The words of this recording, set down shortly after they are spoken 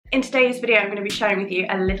In today's video, I'm going to be sharing with you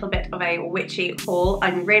a little bit of a witchy haul.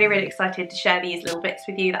 I'm really excited to share these little bits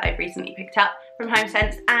with you that I've recently picked up from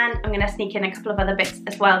Homesense, and I'm going to sneak in a couple of other bits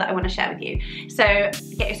as well that I want to share with you. So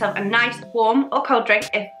get yourself a nice warm or cold drink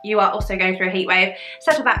if you are also going through a heat wave.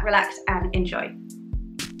 Settle back, relax and enjoy.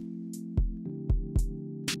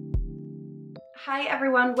 Hi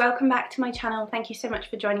everyone, welcome back to my channel. Thank you so much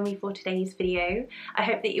for joining me for today's video. I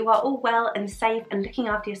hope that you are all well and safe and looking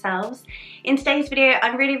after yourselves. In today's video,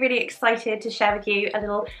 I'm really excited to share with you a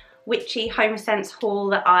little witchy Homesense haul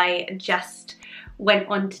that I just went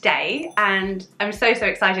on today, and I'm so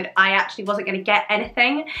excited. I actually wasn't going to get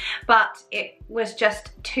anything, but it was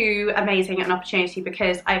just too amazing an opportunity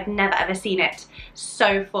because I've never ever seen it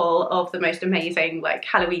so full of the most amazing, like,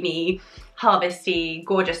 Halloween-y, harvesty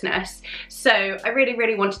gorgeousness. So I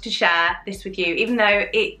really wanted to share this with you, even though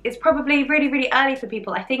it is probably really early for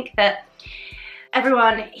people. I think that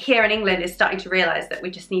everyone here in England is starting to realise that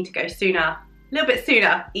we just need to go sooner, a little bit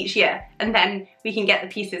sooner each year, and then we can get the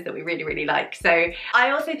pieces that we really like. So I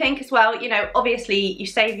also think as well, you know, obviously you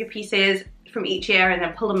save your pieces from each year and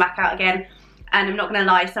then pull them back out again. And I'm not going to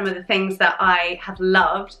lie, some of the things that I have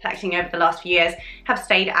loved collecting over the last few years have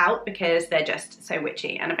stayed out because they're just so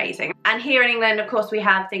witchy and amazing. And here in England, of course, we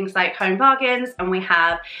have things like Home Bargains, and we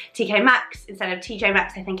have TK Maxx instead of TJ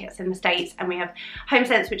Maxx, I think it's in the States, and we have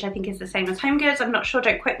Homesense, which I think is the same as HomeGoods. I'm not sure,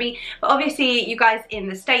 don't quote me. But obviously, you guys in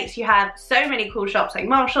the States, you have so many cool shops like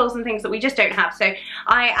Marshall's and things that we just don't have. So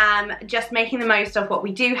I am just making the most of what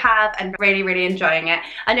we do have and really enjoying it.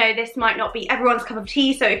 I know this might not be everyone's cup of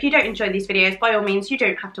tea, so if you don't enjoy these videos, by all means, you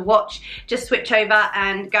don't have to watch. Just switch over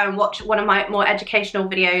and go and watch one of my more educational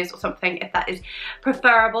videos or something if that is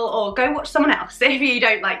preferable, or go watch someone else if you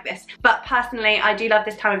don't like this. But personally, I do love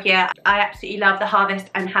this time of year. I absolutely love the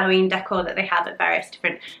harvest and Halloween decor that they have at various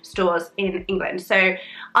different stores in England. So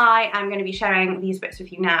I am going to be sharing these bits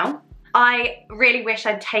with you now. I really wish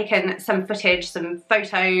I'd taken some footage, some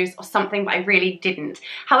photos or something, but I really didn't.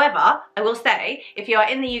 However, I will say, if you are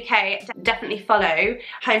in the UK, definitely follow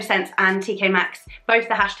Homesense and TK Maxx, both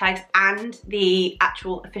the hashtags and the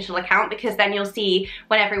actual official account, because then you'll see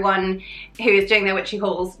when everyone who is doing their witchy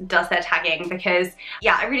hauls does their tagging. Because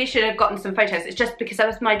yeah, I really should have gotten some photos. It's just because I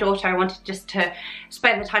was my daughter, I wanted just to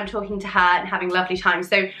spend the time talking to her and having lovely time.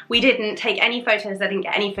 So we didn't take any photos, I didn't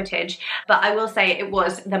get any footage, but I will say it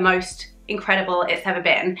was the most incredible it's ever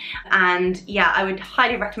been. And yeah, I would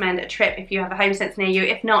highly recommend a trip if you have a Homesense near you.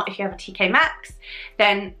 If not, if you have a TK Maxx,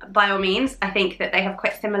 then by all means, I think that they have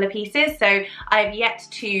quite similar pieces. So I've yet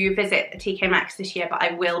to visit a TK Maxx this year, but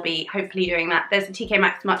I will be hopefully doing that. There's a TK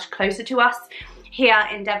Maxx much closer to us here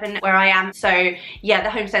in Devon where I am. So yeah, the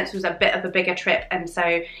Homesense was a bit of a bigger trip, and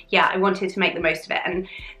so yeah, I wanted to make the most of it. And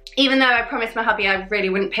even though I promised my hubby I really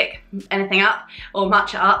wouldn't pick anything up or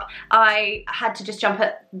much up, I had to just jump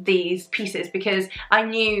at these pieces because I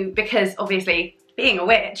knew, because obviously being a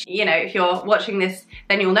witch, you know, if you're watching this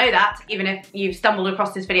then you'll know that, even if you've stumbled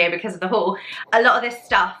across this video because of the haul, a lot of this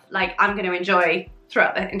stuff, like, I'm going to enjoy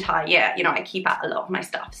throughout the entire year. You know, I keep out a lot of my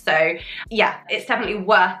stuff. So yeah, it's definitely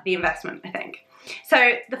worth the investment, I think.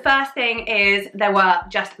 So the first thing is there were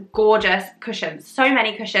just gorgeous cushions. So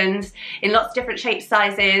many cushions in lots of different shapes,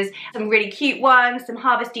 sizes, some really cute ones, some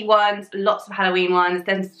harvesty ones, lots of Halloween ones,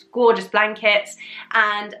 then gorgeous blankets,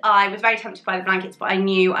 and I was very tempted by the blankets, but I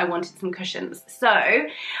knew I wanted some cushions. So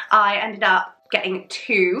I ended up getting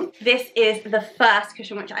two. This is the first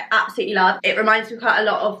cushion, which I absolutely love. It reminds me quite a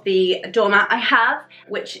lot of the doormat I have,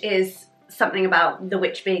 which is something about the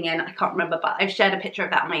witch being in, I can't remember, but I've shared a picture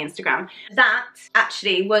of that on my Instagram. That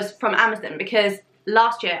actually was from Amazon because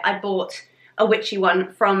last year I bought a witchy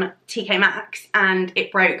one from TK Maxx and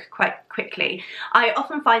it broke quite quickly. I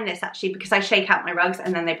often find this actually because I shake out my rugs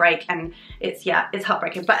and then they break, and it's, yeah, it's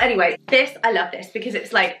heartbreaking. But anyway, this, I love this because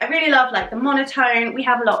it's like, I really love like the monotone. We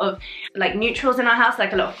have a lot of like neutrals in our house,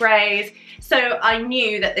 like a lot of greys. So I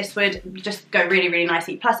knew that this would just go really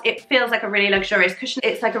nicely. Plus it feels like a really luxurious cushion.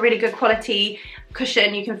 It's like a really good quality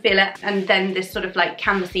cushion, you can feel it. And then this sort of like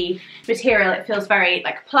canvasy material, it feels very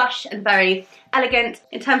like plush and very elegant.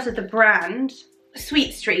 In terms of the brand,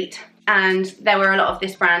 Sweet Street, and there were a lot of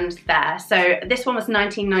this brand there. So this one was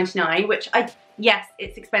 $19.99, which yes,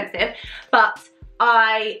 it's expensive, but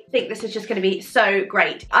I think this is just going to be so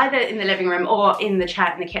great, either in the living room or in the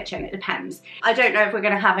chair in the kitchen, it depends. I don't know if we're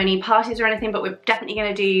going to have any parties or anything, but we're definitely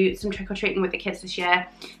going to do some trick-or-treating with the kids this year.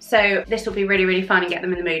 So this will be really fun and get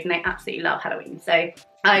them in the mood, and they absolutely love Halloween. So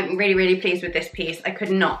I'm really pleased with this piece. I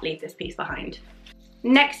could not leave this piece behind.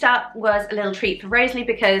 Next up was a little treat for Rosalie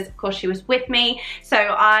because of course she was with me, so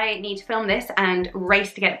I need to film this and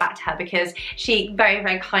race to get it back to her because she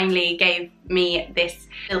very kindly gave me this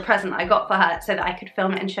little present I got for her so that I could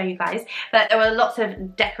film it and show you guys. But there were lots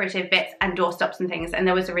of decorative bits and doorstops and things, and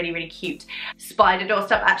there was a really, really cute spider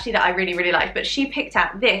doorstop actually that I really, really liked. But she picked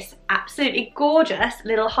out this absolutely gorgeous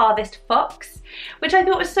little harvest fox, which I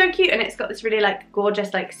thought was so cute, and it's got this really like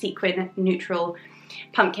gorgeous like sequin neutral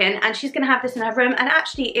pumpkin, and she's gonna have this in her room. And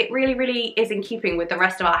actually it really, really is in keeping with the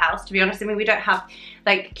rest of our house, to be honest. I mean, we don't have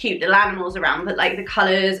like cute little animals around, but like the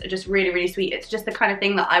colours are just really, really sweet. It's just the kind of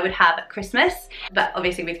thing that I would have at Christmas, but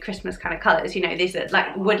obviously with Christmas kind of colours, you know, these are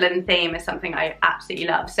like woodland theme is something I absolutely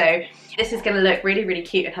love. So this is gonna look really, really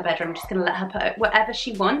cute in her bedroom. I'm just gonna let her put whatever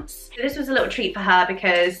she wants. So this was a little treat for her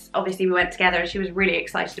because obviously we went together and she was really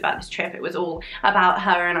excited about this trip. It was all about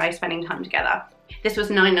her and I spending time together. This was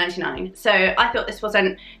 $9.99, so I thought this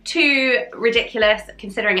wasn't too ridiculous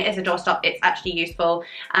considering it is a doorstop. It's actually useful,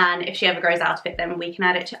 and if she ever grows out of it then we can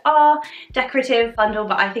add it to our decorative bundle.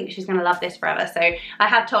 But I think she's going to love this forever, so I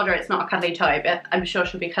have told her it's not a cuddly toy, but I'm sure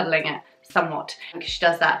she'll be cuddling it somewhat because she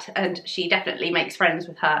does that, and she definitely makes friends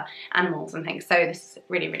with her animals and things, so this is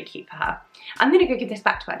really, really cute for her. I'm going to go give this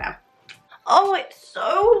back to her now. Oh, it's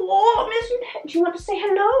so warm, isn't it? Do you want to say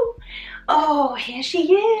hello? Oh, here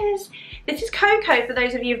she is. This is Coco, for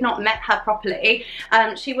those of you who've not met her properly.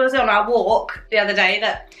 She was on our walk the other day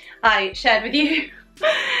that I shared with you.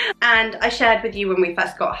 And I shared with you when we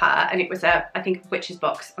first got her, and it was a, I think, Witch's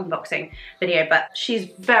Box unboxing video. But she's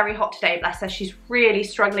very hot today, bless her. She's really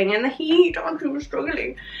struggling in the heat. Aren't you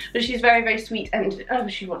struggling? But she's very, very sweet, and oh,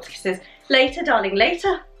 she wants kisses. Later, darling,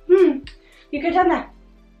 later. You go down there.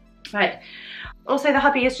 Right. Also, the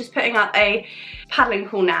hubby is just putting up a paddling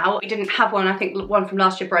pool now. We didn't have one, I think one from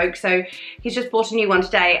last year broke, so he's just bought a new one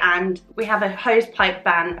today, and we have a hose pipe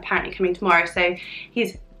ban apparently coming tomorrow, so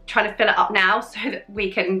he's trying to fill it up now so that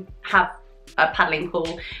we can have a paddling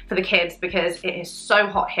pool for the kids, because it is so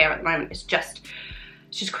hot here at the moment. It's just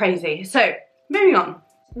crazy. So moving on.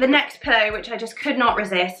 The next pillow, which I just could not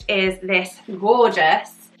resist, is this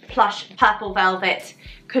gorgeous plush purple velvet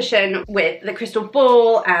cushion with the crystal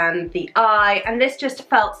ball and the eye, and this just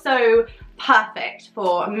felt so perfect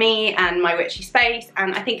for me and my witchy space.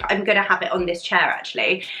 And I think I'm gonna have it on this chair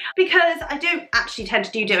actually, because I don't actually tend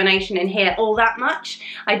to do divination in here all that much.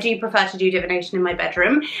 I do prefer to do divination in my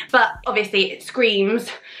bedroom, but obviously it screams,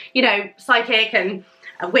 you know, psychic and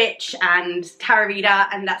a witch and tarot reader,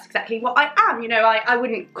 and that's exactly what I am. You know, I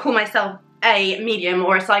wouldn't call myself a medium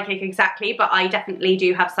or a psychic exactly, but I definitely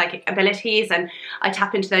do have psychic abilities, and I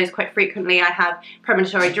tap into those quite frequently. I have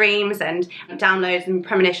premonitory dreams and downloads and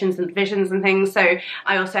premonitions and visions and things, so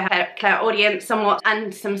I also have clairaudience somewhat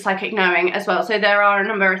and some psychic knowing as well. So there are a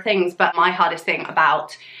number of things, but my hardest thing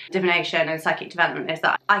about divination and psychic development is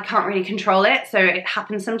that I can't really control it. So it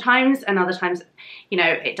happens sometimes, and other times, you know,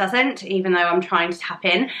 it doesn't, even though I'm trying to tap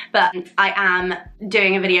in. But I am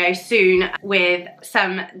doing a video soon with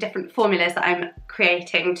some different formulas that I'm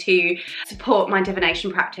creating to support my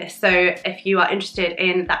divination practice. So if you are interested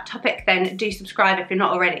in that topic, then do subscribe if you're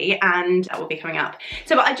not already, and that will be coming up.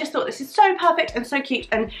 So but I just thought this is so perfect and so cute,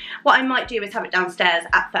 and what I might do is have it downstairs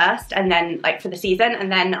at first, and then like for the season,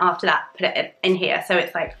 and then after that put it in here, so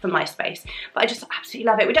it's like for my space. But I just absolutely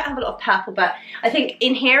love it. We don't have a lot of purple, but I think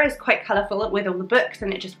in here is quite colourful with all the books,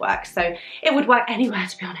 and it just works. So it would work anywhere,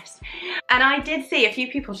 to be honest. And I did see a few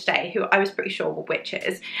people today who I was pretty sure were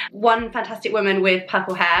witches. One fantastic woman with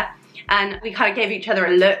purple hair, and we kind of gave each other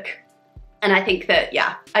a look, and I think that,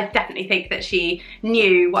 yeah, I definitely think that she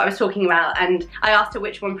knew what I was talking about, and I asked her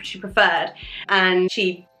which one she preferred, and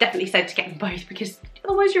she definitely said to get them both because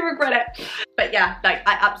otherwise you regret it. But yeah, like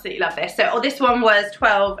I absolutely love this. So this one was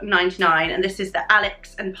 $12.99, and this is the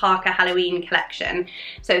Alex and Parker Halloween collection.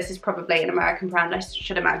 So this is probably an American brand, I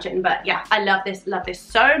should imagine. But yeah, I love this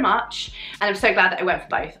so much, and I'm so glad that I went for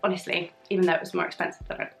both, honestly, even though it was more expensive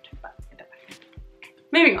than I talked about.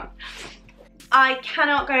 Moving on. I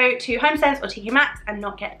cannot go to Homesense or TK Maxx and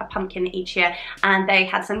not get a pumpkin each year, and they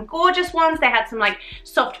had some gorgeous ones. They had some like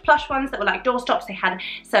soft plush ones that were like doorstops. They had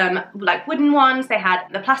some like wooden ones. They had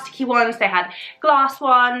the plasticky ones. They had glass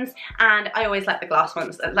ones, and I always like the glass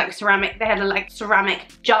ones, like ceramic. They had a like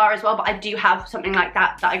ceramic jar as well, but I do have something like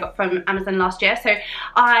that I got from Amazon last year. So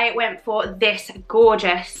I went for this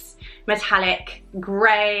gorgeous metallic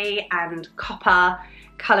grey and copper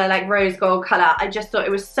colour, like rose gold colour. I just thought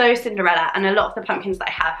it was so Cinderella, and a lot of the pumpkins that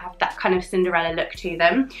I have that kind of Cinderella look to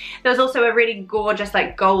them. There was also a really gorgeous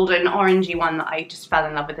like golden orangey one that I just fell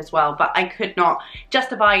in love with as well, but I could not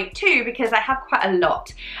justify two because I have quite a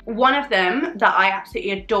lot. One of them that I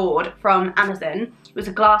absolutely adored from Amazon was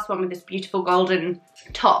a glass one with this beautiful golden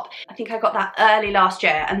top. I think I got that early last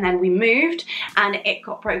year, and then we moved and it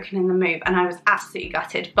got broken in the move and I was absolutely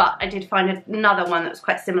gutted, but I did find another one that was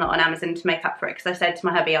quite similar on Amazon to make up for it, because I said to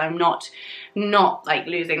my hubby I'm not like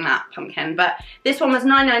losing that pumpkin. But this one was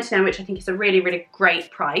 $9.99, which I think is a really, really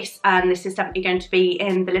great price, and this is definitely going to be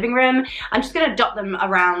in the living room. I'm just going to dot them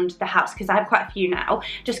around the house because I have quite a few now.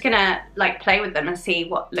 Just gonna like play with them and see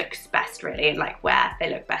what looks best really, and like where they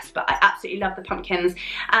look best. But I absolutely love the pumpkins,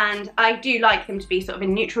 and I do like them to be sort of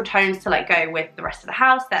in neutral tones to like go with the rest of the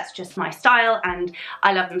house. That's just my style and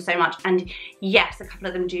I love them so much. And yes, a couple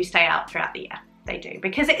of them do stay out throughout the year. They do,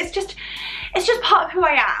 because it's just part of who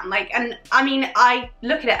I am. Like, and I mean, I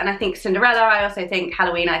look at it and I think Cinderella, I also think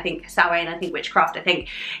Halloween, I think Samhain, I think Witchcraft, I think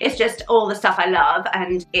it's just all the stuff I love,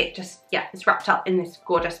 and it just, yeah, it's wrapped up in this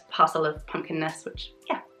gorgeous parcel of pumpkinness, which,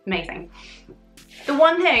 yeah, amazing. The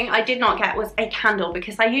one thing I did not get was a candle,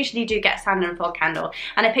 because I usually do get a sand and fog candle,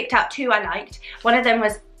 and I picked out two I liked. One of them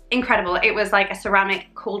was incredible. It was like a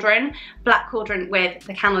ceramic cauldron, black cauldron with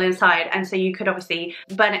the candle inside, and so you could obviously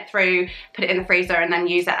burn it through, put it in the freezer, and then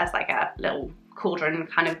use it as like a little cauldron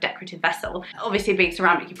kind of decorative vessel. Obviously being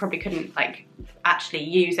ceramic, you probably couldn't like actually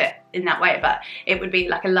use it in that way, but it would be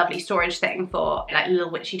like a lovely storage thing for like little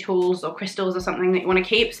witchy tools or crystals or something that you want to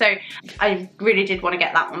keep. So I really did want to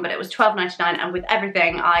get that one, but it was $12.99, and with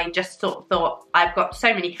everything I just sort of thought I've got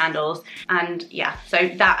so many candles, and yeah, so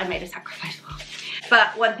that I made a sacrifice for.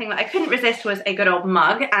 But one thing that I couldn't resist was a good old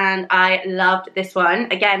mug, and I loved this one.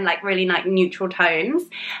 Again, like really like neutral tones.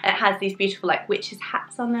 It has these beautiful like witches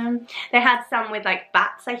hats on them. They had some with like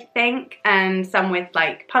bats, I think, and some with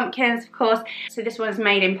like pumpkins, of course. So this one is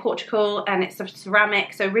made in Portugal, and it's sort of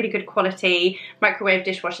ceramic, so really good quality, microwave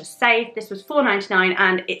dishwasher safe. This was $4.99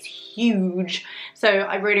 and it's huge. So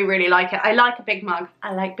I really, really like it. I like a big mug.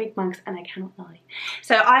 I like big mugs, and I cannot lie.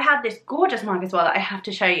 So I have this gorgeous mug as well that I have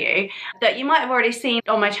to show you, that you might have already seen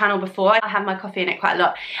on my channel before. I have my coffee in it quite a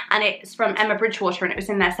lot, and it's from Emma Bridgewater, and it was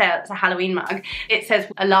in their sale. It's a Halloween mug. It says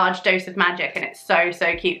a large dose of magic, and it's so,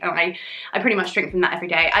 so cute, and I pretty much drink from that every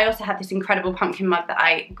day. I also have this incredible pumpkin mug that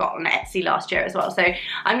I got on Etsy last year as well, so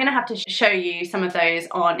I'm gonna have to show you some of those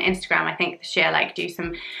on Instagram, I think this year, like do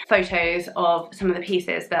some photos of some of the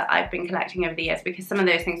pieces that I've been collecting over the years, because some of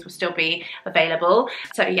those things will still be available.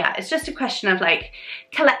 So yeah, it's just a question of like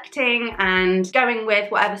collecting and going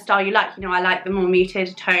with whatever style you like. You know, I like the more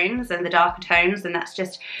muted tones and the darker tones, and that's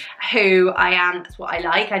just who I am. That's what I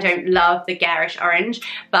like. I don't love the garish orange,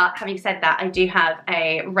 but having said that, I do have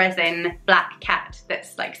a resin black cat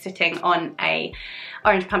that's like sitting on a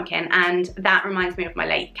orange pumpkin, and that reminds me of my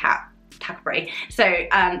late cat Tackleberry. So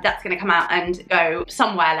that's going to come out and go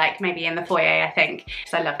somewhere, like maybe in the foyer, I think,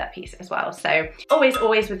 because I love that piece as well. So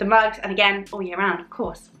always with the mugs, and again all year round, of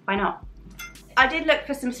course, why not? I did look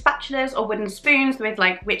for some spatulas or wooden spoons with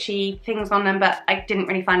like witchy things on them, but I didn't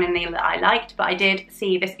really find any that I liked. But I did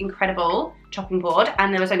see this incredible chopping board,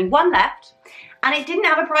 and there was only one left, and it didn't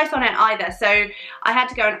have a price on it either, so I had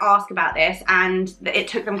to go and ask about this, and it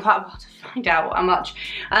took them quite a while to find out how much,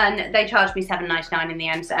 and they charged me $7.99 in the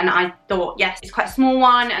end. And I thought, yes, it's quite a small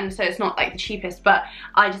one, and so it's not like the cheapest, but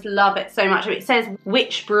I just love it so much. It says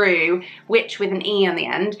Witch Brew, witch with an E on the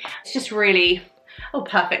end. It's just really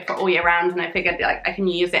perfect for all year round, and I figured like I can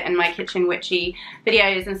use it in my kitchen witchy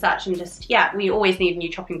videos and such, and just, yeah, we always need new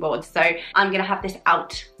chopping boards, so I'm gonna have this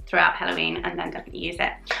out throughout Halloween and then definitely use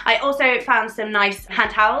it. I also found some nice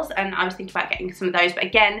hand towels, and I was thinking about getting some of those, but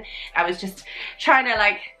again, I was just trying to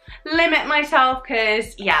like limit myself,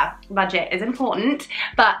 because yeah, budget is important.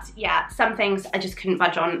 But yeah, some things I just couldn't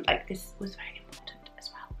budge on, like this was very important as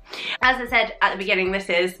well. As I said at the beginning, this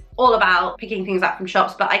is all about picking things up from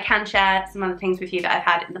shops, but I can share some other things with you that I've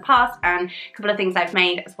had in the past, and a couple of things I've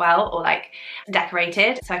made as well, or like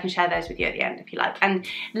decorated, so I can share those with you at the end if you like. And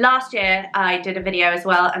last year I did a video as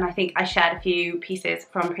well, and I think I shared a few pieces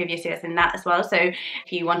from previous years in that as well, so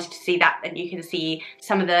if you wanted to see that, then you can see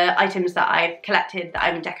some of the items that I've collected that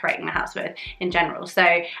I've been decorating the house with in general. So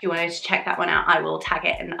if you wanted to check that one out, I will tag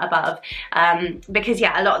it in above, because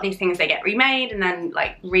yeah, a lot of these things, they get remade and then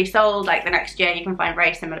like resold like the next year. You can find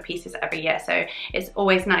very similar pieces every year, so it's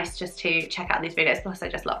always nice just to check out these videos. Plus I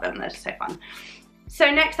just love them, they're just so fun. So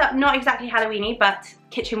next up, not exactly Halloweeny, but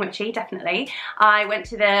kitchen witchy, definitely. I went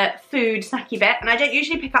to the food snacky bit, and I don't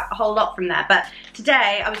usually pick up a whole lot from there, but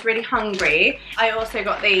today I was really hungry. I also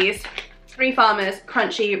got these Three Farmers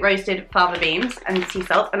crunchy roasted fava beans and sea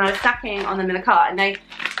salt, and I was snacking on them in the car, and they're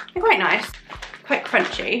quite nice, quite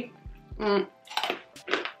crunchy,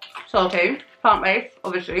 salty, plant-based,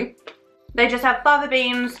 obviously. They just have fava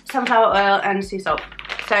beans, sunflower oil, and sea salt.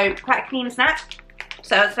 So quite a clean snack.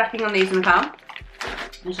 So I was snacking on these in the car,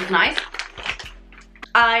 which is nice.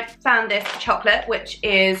 I found this chocolate, which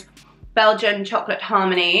is Belgian chocolate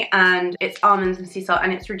harmony, and it's almonds and sea salt,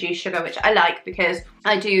 and it's reduced sugar, which I like because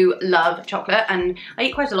I do love chocolate and I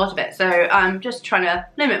eat quite a lot of it, so I'm just trying to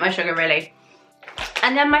limit my sugar really.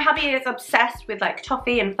 And then my hubby is obsessed with like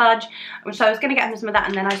toffee and fudge, so I was going to get him some of that,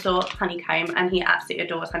 and then I saw honeycomb, and he absolutely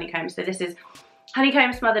adores honeycomb. So this is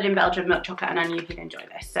honeycomb smothered in Belgian milk chocolate, and I knew he'd enjoy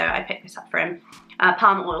this, so I picked this up for him.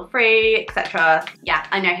 Palm oil free, etc. Yeah,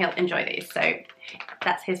 I know he'll enjoy these, so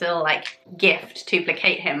that's his little like gift to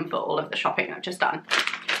placate him for all of the shopping I've just done.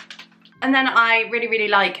 And then I really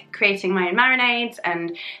like creating my own marinades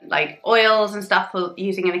and like oils and stuff for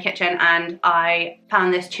using in the kitchen, and I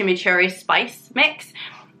found this chimichurri spice mix.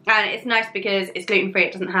 And it's nice because it's gluten-free,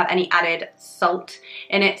 it doesn't have any added salt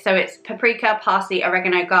in it. So it's paprika, parsley,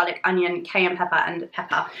 oregano, garlic, onion, cayenne pepper, and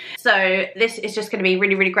pepper. So this is just gonna be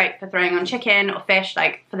really great for throwing on chicken or fish,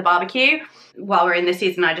 like for the barbecue. While we're in the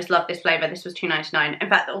season, I just love this flavor. This was $2.99. In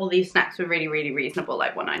fact, all these snacks were really reasonable,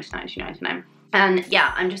 like $1.99, $2.99. And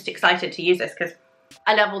yeah, I'm just excited to use this because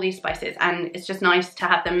I love all these spices, and it's just nice to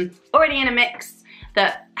have them already in a mix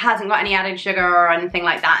that hasn't got any added sugar or anything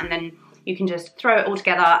like that, and then you can just throw it all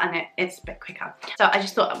together and it's a bit quicker. So I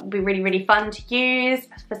just thought it would be really fun to use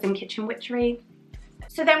for some kitchen witchery.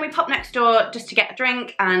 So then we popped next door just to get a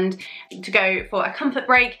drink and to go for a comfort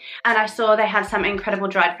break, and I saw they had some incredible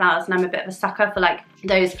dried flowers, and I'm a bit of a sucker for like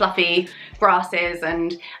those fluffy grasses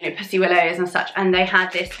and pussy willows and such, and they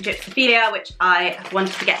had this gypsophilia, which I have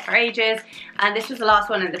wanted to get for ages, and this was the last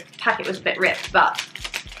one, and the packet was a bit ripped, but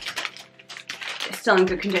it's still in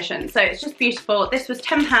good condition. So it's just beautiful. This was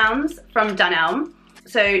 £10 from Dunelm.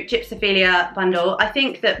 So gypsophilia bundle. I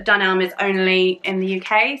think that Dunelm is only in the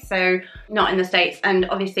UK, so not in the States, and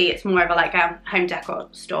obviously it's more of a like a home decor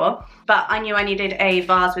store. But I knew I needed a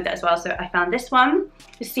vase with it as well, so I found this one.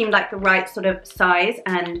 This seemed like the right sort of size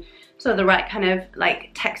and sort of the right kind of like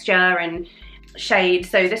texture and shade.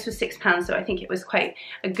 So this was £6, so I think it was quite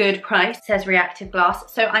a good price. It says reactive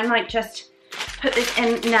glass, so I might just put this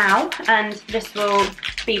in now, and this will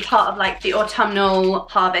be part of like the autumnal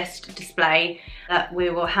harvest display that we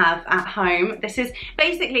will have at home. This is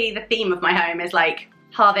basically the theme of my home, is like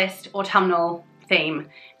harvest autumnal theme.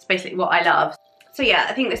 It's basically what I love. So yeah,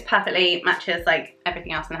 I think this perfectly matches like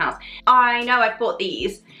everything else in the house. I know I've bought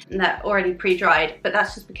these and they're already pre-dried, but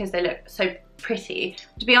that's just because they look so pretty.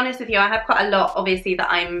 To be honest with you, I have quite a lot obviously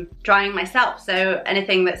that I'm drying myself, so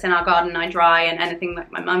anything that's in our garden I dry, and anything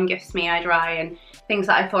that my mum gifts me I dry, and things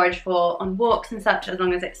that I forage for on walks and such, as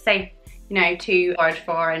long as it's safe, you know, to forage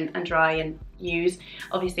for and dry and use.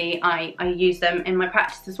 Obviously I use them in my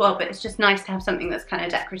practice as well, but it's just nice to have something that's kind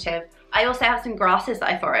of decorative. I also have some grasses that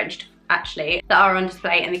I foraged actually that are on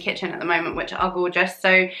display in the kitchen at the moment, which are gorgeous.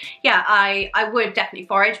 So yeah, I would definitely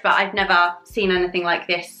forage, but I've never seen anything like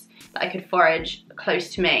this that I could forage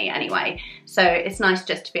close to me anyway. So it's nice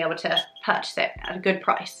just to be able to purchase it at a good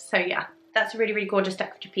price. So yeah, that's a really gorgeous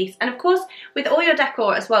decorative piece. And of course, with all your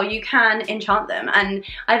decor as well, you can enchant them. And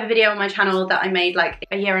I have a video on my channel that I made like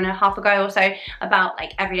a year and a half ago or so about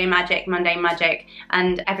like everyday magic, mundane magic,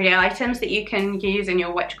 and everyday items that you can use in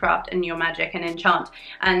your witchcraft and your magic and enchant.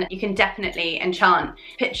 And you can definitely enchant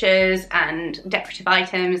pictures and decorative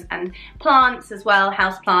items and plants as well,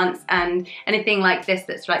 house plants, and anything like this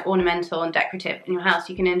that's like ornamental and decorative in your house,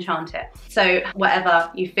 you can enchant it. So whatever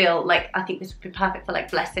you feel like, I think this would be perfect for like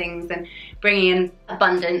blessings and bringing in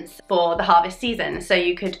abundance for the harvest season, so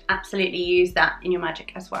you could absolutely use that in your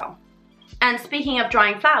magic as well. And speaking of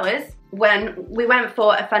drying flowers, when we went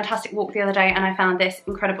for a fantastic walk the other day and I found this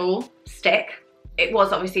incredible stick, it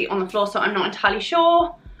was obviously on the floor, so I'm not entirely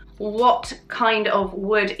sure what kind of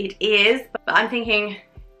wood it is, but I'm thinking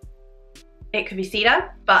it could be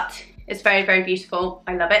cedar, but it's very beautiful.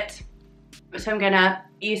 I love it. So I'm gonna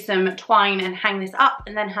use some twine and hang this up,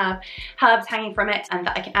 and then have herbs hanging from it and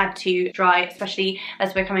that I can add to dry, especially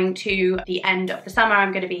as we're coming to the end of the summer.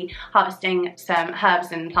 I'm going to be harvesting some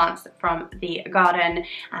herbs and plants from the garden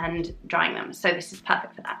and drying them, so this is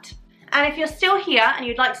perfect for that. And if you're still here and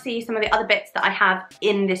you'd like to see some of the other bits that I have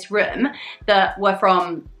in this room that were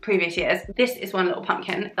from previous years, this is one little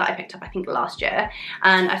pumpkin that I picked up I think last year,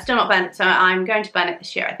 and I've still not burned it, so I'm going to burn it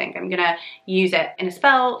this year. I think I'm going to use it in a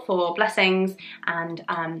spell for blessings, and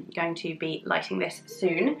I'm going to be lighting this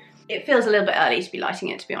soon. It feels a little bit early to be lighting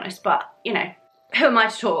it, to be honest, but you know, who am I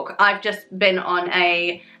to talk? I've just been on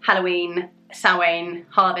a Halloween, Samhain,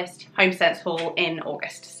 Harvest, Homesense haul in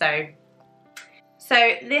August. So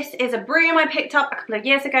this is a broom I picked up a couple of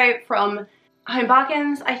years ago from Home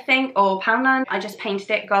Bargains, I think, or Poundland. I just painted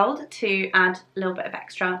it gold to add a little bit of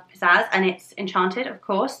extra pizzazz, and it's enchanted, of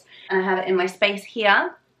course. And I have it in my space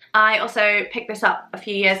here. I also picked this up a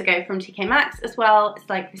few years ago from Maxx as well. It's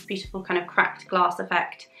like this beautiful kind of cracked glass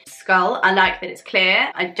effect skull. I like that it's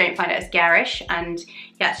clear. I don't find it as garish, and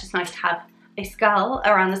yeah, it's just nice to have a skull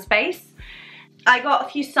around the space. I got a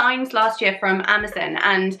few signs last year from Amazon,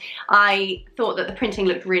 and I thought that the printing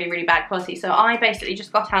looked really, really bad quality. So I basically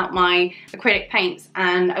just got out my acrylic paints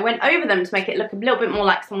and I went over them to make it look a little bit more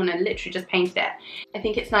like someone had literally just painted it. I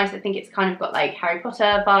think it's nice. I think it's kind of got like Harry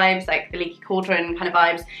Potter vibes, like the Leaky Cauldron kind of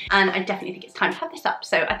vibes. And I definitely think it's time to have this up.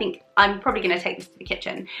 So I think I'm probably going to take this to the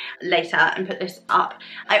kitchen later and put this up.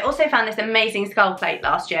 I also found this amazing skull plate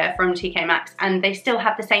last year from Maxx, and they still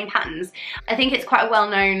have the same patterns. I think it's quite a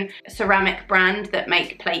well-known ceramic brand that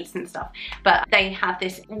make plates and stuff, but they have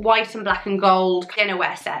this white and black and gold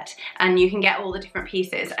dinnerware set, and you can get all the different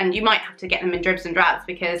pieces, and you might have to get them in dribs and drabs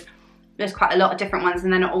because there's quite a lot of different ones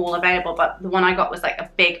and they're not all available. But the one I got was like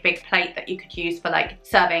a big plate that you could use for like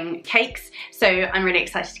serving cakes, so I'm really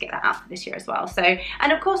excited to get that out for this year as well. So,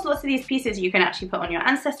 and of course lots of these pieces you can actually put on your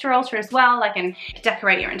ancestor altar as well, like, and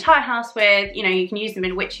decorate your entire house with. You know, you can use them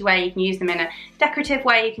in a witchy way, you can use them in a decorative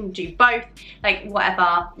way, you can do both, like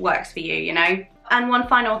whatever works for you, you know. And one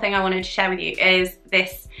final thing I wanted to share with you is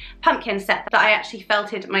this pumpkin set that I actually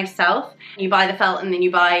felted myself. You buy the felt and then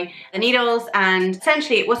you buy the needles, and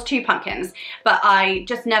essentially it was 2 pumpkins, but I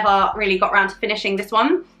just never really got around to finishing this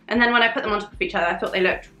one. And then when I put them on top of each other, I thought they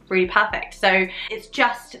looked really perfect. So it's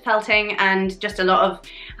just felting and just a lot of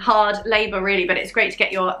hard labor really, but it's great to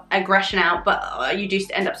get your aggression out, but you do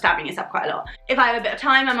end up stabbing yourself quite a lot. If I have a bit of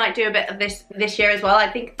time, I might do a bit of this year as well.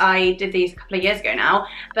 I think I did these a couple of years ago now,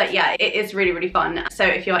 but yeah, it is really, really fun. So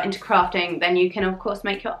if you're into crafting, then you can of course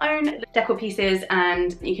make your own decor pieces,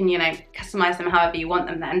 and you can, you know, customize them however you want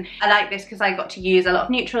them then. I like this because I got to use a lot of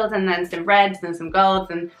neutrals and then some reds and some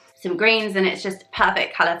golds and some greens, and it's just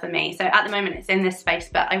perfect colour for me. So at the moment it's in this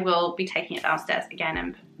space, but I will be taking it downstairs again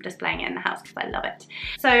and displaying it in the house because I love it.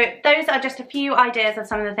 So those are just a few ideas of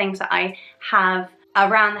some of the things that I have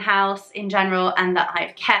around the house in general and that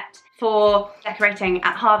I've kept for decorating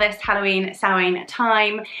at Harvest, Halloween, Samhain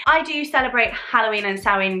time. I do celebrate Halloween and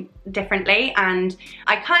Samhain differently, and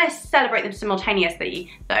I kind of celebrate them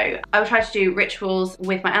simultaneously. So I will try to do rituals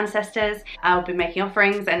with my ancestors. I'll be making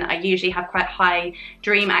offerings, and I usually have quite high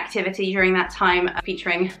dream activity during that time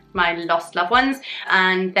featuring my lost loved ones.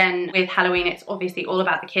 And then with Halloween, it's obviously all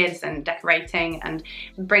about the kids and decorating and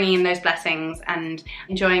bringing in those blessings and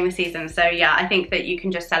enjoying the season. So yeah, I think that you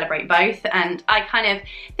can just celebrate both, and I kind of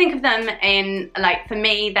think of them in, like, for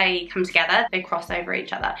me they come together, they cross over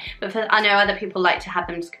each other, but I know other people like to have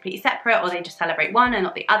them just completely separate, or they just celebrate one and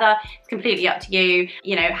not the other. It's completely up to you,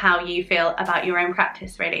 you know, how you feel about your own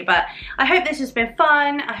practice really. But I hope this has been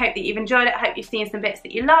fun. I hope that you've enjoyed it. I hope you've seen some bits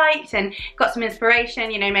that you liked and got some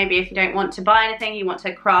inspiration. You know, maybe if you don't want to buy anything, you want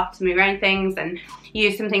to craft some of your own things and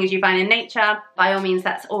use some things you find in nature, by all means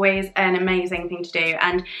that's always an amazing thing to do.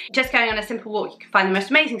 And just going on a simple walk, you can find the most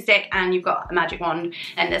amazing stick and you've got a magic wand,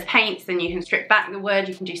 and there's paints and you can strip back the wood,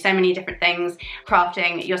 you can do so many different things,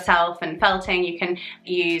 crafting yourself and felting. You can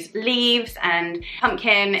use leaves and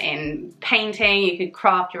pumpkin in painting, you could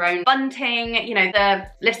craft your own bunting, you know, the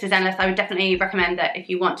list is endless. I would definitely recommend that if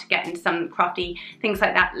you want to get into some crafty things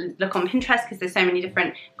like that, look on Pinterest, because there's so many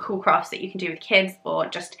different cool crafts that you can do with kids or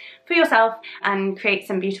just for yourself, and create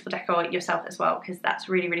some beautiful decor yourself as well, because that's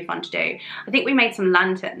really, really fun to do. I think we made some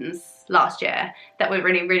lanterns last year that were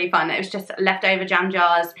really, really fun. It was just leftover jam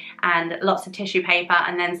jars and lots of tissue paper,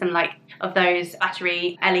 and then some like of those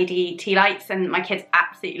battery LED tea lights, and my kids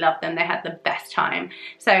absolutely loved them. They had the best time.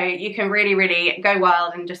 So you can really, really go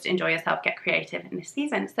wild and just enjoy yourself, get creative in this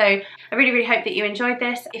season. So I really, really hope that you enjoyed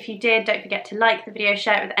this. If you did, don't forget to like the video,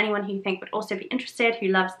 share it with anyone who you think would also be interested, who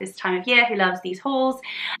loves this time of year, who loves these hauls.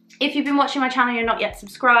 If you've been watching my channel and you're not yet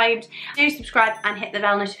subscribed, do subscribe and hit the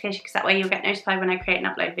bell notification, because that way you'll get notified when I create and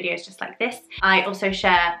upload videos just like this. I also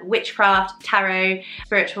share witchcraft, tarot,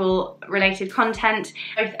 spiritual related content,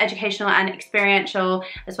 both educational and experiential,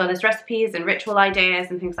 as well as recipes and ritual ideas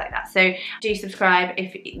and things like that. So do subscribe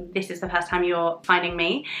if this is the first time you're finding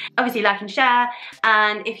me. Obviously like and share,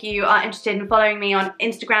 and if you are interested in following me on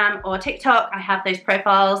Instagram or TikTok, I have those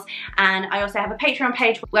profiles, and I also have a Patreon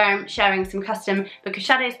page where I'm sharing some custom Book of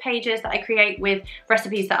Shadows pages that I create with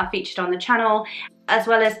recipes that are featured on the channel, as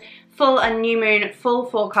well as full and new moon full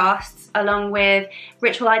forecasts, along with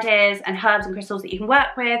ritual ideas and herbs and crystals that you can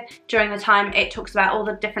work with during the time. It talks about all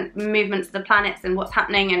the different movements of the planets and what's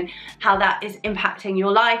happening and how that is impacting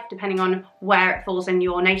your life depending on where it falls in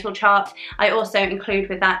your natal chart. I also include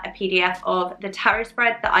with that a PDF of the tarot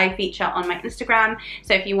spread that I feature on my Instagram.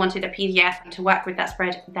 So if you wanted a PDF to work with that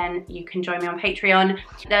spread, then you can join me on Patreon.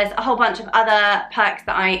 There's a whole bunch of other perks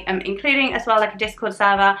that I am including as well, like a Discord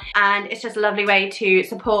server, and it's just a lovely way to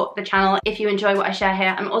support the channel if you enjoy what I share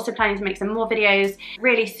here. I'm also planning to make some more videos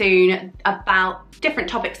really soon about different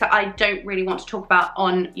topics that I don't really want to talk about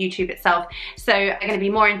on YouTube itself. So I'm going to be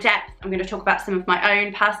more in depth. I'm going to talk about some of my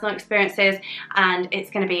own personal experiences, and it's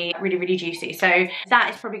going to be really, really juicy. So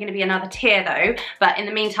that is probably going to be another tier though. But in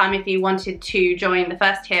the meantime, if you wanted to join the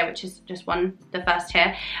first tier, which is just the first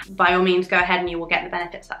tier, by all means go ahead and you will get the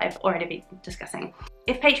benefits that I've already been discussing.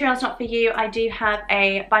 If Patreon's not for you, I do have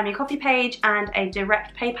a buy me a coffee page and a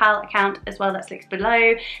direct PayPal account as well that's linked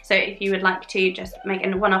below. So if you would like to just make a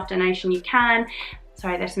one-off donation, you can.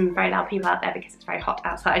 Sorry, there's some very loud people out there because it's very hot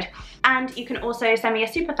outside. And you can also send me a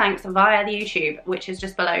super thanks via the YouTube, which is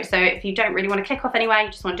just below. So if you don't really want to click off anyway, you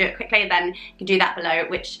just want to do it quickly, then you can do that below,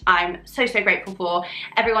 which I'm so, so grateful for.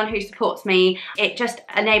 Everyone who supports me, it just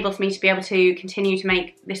enables me to be able to continue to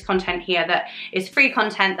make this content here that is free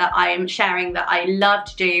content that I'm sharing, that I love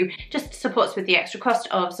to do, just supports with the extra cost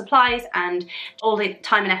of supplies and all the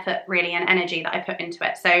time and effort really and energy that I put into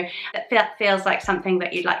it. So if that feels like something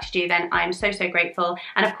that you'd like to do, then I'm so, so grateful.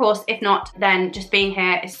 And of course, if not, then just being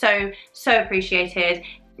here is so, so appreciated.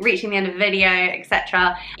 Reaching the end of the video,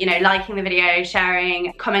 etc. You know, liking the video,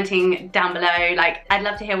 sharing, commenting down below. Like, I'd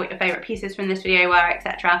love to hear what your favourite pieces from this video were,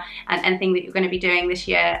 etc. And anything that you're going to be doing this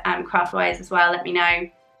year, craft-wise as well, let me know.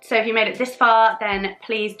 So if you made it this far, then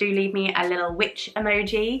please do leave me a little witch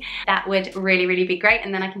emoji. That would really, really be great,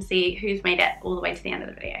 and then I can see who's made it all the way to the end of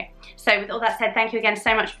the video. So with all that said, thank you again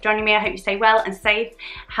so much for joining me. I hope you stay well and safe.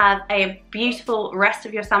 Have a beautiful rest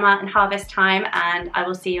of your summer and harvest time, and I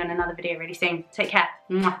will see you in another video really soon. Take care.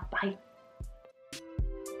 Bye.